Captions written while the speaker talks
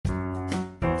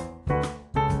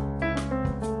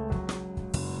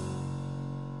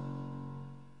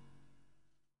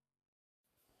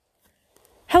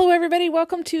Hello, everybody.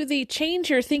 Welcome to the Change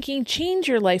Your Thinking, Change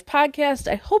Your Life podcast.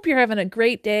 I hope you're having a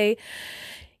great day.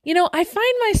 You know, I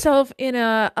find myself in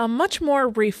a much more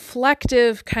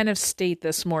reflective kind of state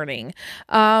this morning.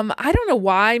 I don't know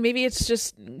why. Maybe it's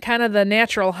just kind of the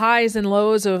natural highs and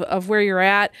lows of where you're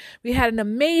at. We had an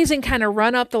amazing kind of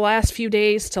run up the last few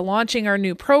days to launching our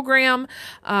new program.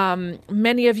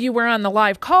 Many of you were on the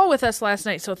live call with us last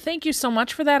night, so thank you so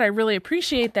much for that. I really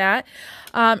appreciate that.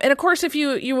 And of course, if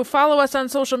you follow us on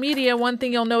social media, one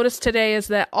thing you'll notice today is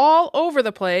that all over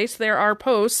the place, there are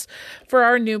posts for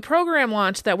our new program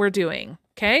launch that we're doing.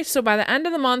 Okay, so by the end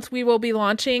of the month, we will be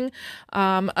launching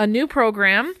a new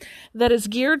program that is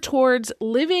geared towards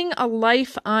living a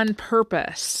life on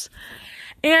purpose.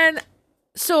 And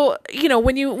so, you know,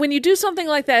 when you do something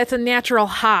like that, it's a natural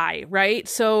high, right?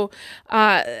 So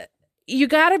you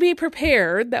got to be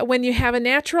prepared that when you have a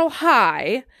natural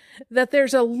high, that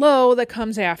there's a low that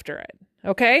comes after it.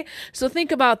 Okay, so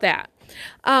think about that.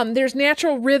 There's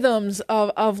natural rhythms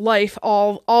of life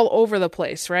all over the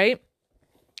place, right?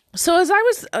 So as I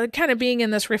was kind of being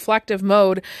in this reflective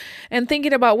mode and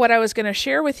thinking about what I was going to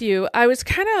share with you, I was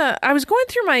going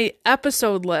through my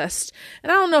episode list,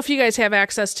 and I don't know if you guys have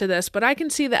access to this, but I can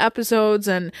see the episodes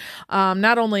and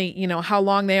not only, you know, how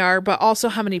long they are, but also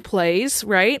how many plays,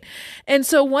 right? And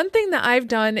so one thing that I've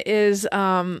done is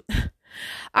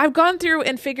I've gone through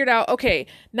and figured out, okay,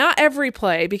 not every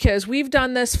play, because we've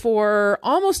done this for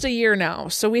almost a year now.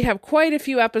 So we have quite a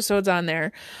few episodes on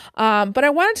there. But I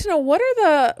wanted to know, what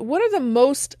are the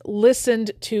most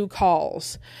listened to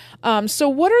calls? So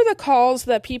what are the calls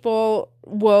that people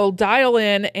will dial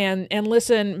in and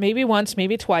listen maybe once,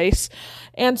 maybe twice?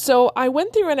 And so I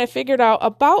went through and I figured out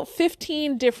about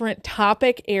 15 different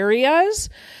topic areas.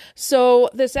 So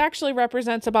this actually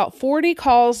represents about 40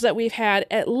 calls that we've had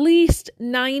at least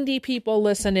 90 people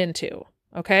listen into.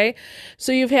 Okay.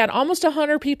 So you've had almost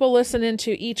 100 people listen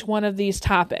into each one of these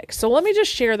topics. So let me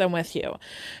just share them with you.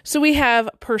 So we have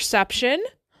perception.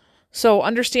 So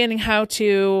understanding how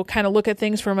to kind of look at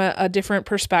things from a different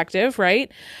perspective,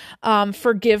 right?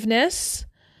 Forgiveness,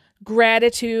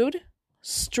 gratitude,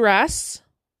 stress,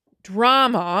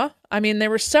 drama. I mean, there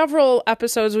were several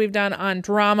episodes we've done on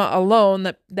drama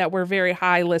alone that were very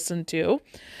high listened to.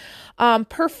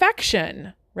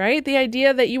 Perfection, right? The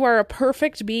idea that you are a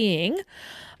perfect being.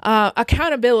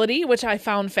 Accountability, which I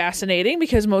found fascinating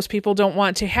because most people don't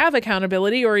want to have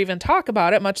accountability or even talk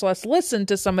about it, much less listen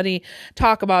to somebody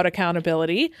talk about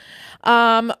accountability.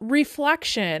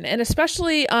 Reflection, and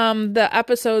especially the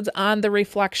episodes on the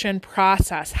reflection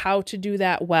process, how to do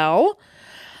that well.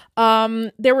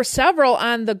 There were several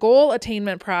on the goal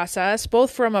attainment process,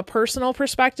 both from a personal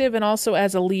perspective and also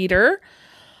as a leader.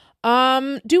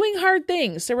 Doing hard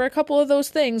things. There were a couple of those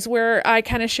things where I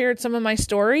kind of shared some of my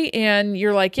story and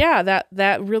you're like, yeah,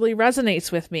 that really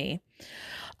resonates with me.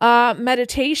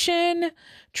 Meditation,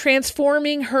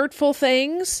 transforming hurtful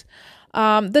things,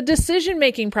 the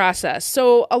decision-making process.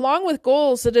 So along with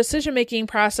goals, the decision-making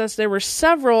process, there were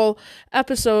several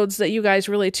episodes that you guys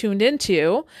really tuned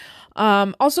into.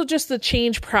 Also just the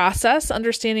change process,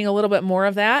 understanding a little bit more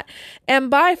of that. And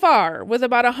by far, with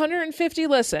about 150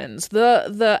 listens,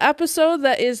 the episode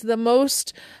that is the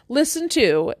most listened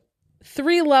to,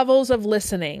 3 levels of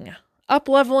listening,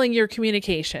 up-leveling your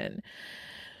communication.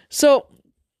 So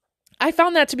I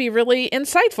found that to be really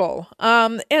insightful.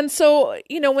 And so,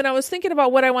 you know, when I was thinking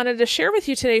about what I wanted to share with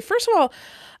you today, first of all,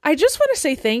 I just want to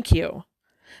say thank you.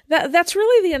 That's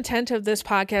really the intent of this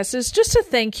podcast, is just to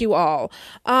thank you all.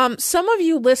 Some of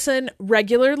you listen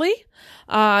regularly.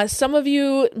 Some of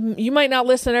you might not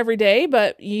listen every day,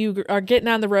 but you are getting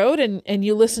on the road and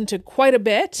you listen to quite a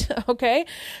bit. Okay.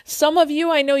 Some of you,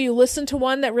 I know you listen to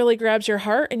one that really grabs your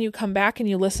heart and you come back and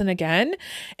you listen again.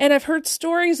 And I've heard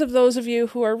stories of those of you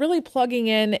who are really plugging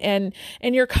in and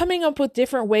you're coming up with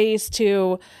different ways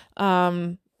to,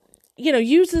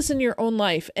 use this in your own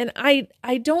life. And I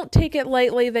don't take it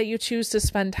lightly that you choose to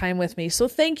spend time with me. So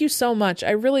thank you so much.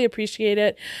 I really appreciate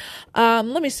it.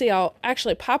 Let me see. I'll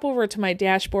actually pop over to my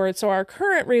dashboard. So our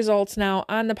current results now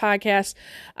on the podcast,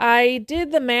 I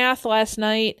did the math last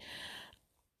night.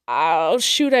 Oh,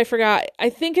 shoot, I forgot.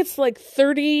 I think it's like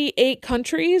 38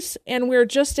 countries and we're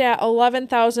just at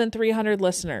 11,300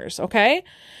 listeners. Okay.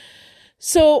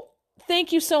 So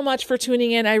thank you so much for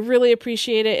tuning in. I really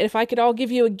appreciate it. If I could all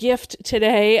give you a gift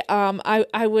today,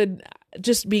 I would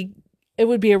just be, it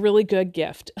would be a really good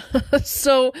gift.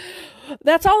 So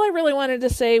that's all I really wanted to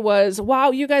say was,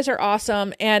 wow, you guys are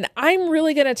awesome. And I'm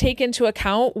really going to take into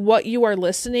account what you are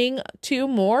listening to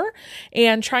more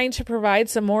and trying to provide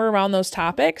some more around those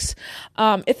topics.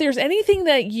 If there's anything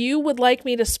that you would like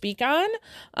me to speak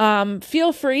on,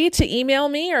 feel free to email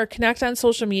me or connect on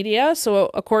social media. So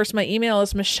of course, my email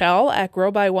is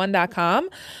michelle@growby1.com.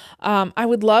 I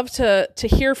would love to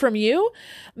hear from you.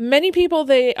 Many people,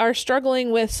 they are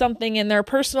struggling with something in their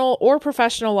personal or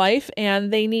professional life,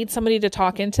 and they need somebody to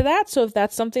talk into that. So if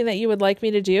that's something that you would like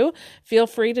me to do, feel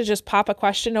free to just pop a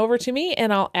question over to me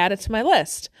and I'll add it to my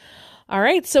list. All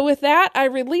right. So with that, I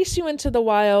release you into the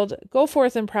wild. Go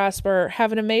forth and prosper.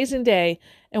 Have an amazing day,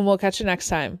 and we'll catch you next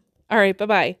time. All right.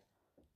 Bye-bye.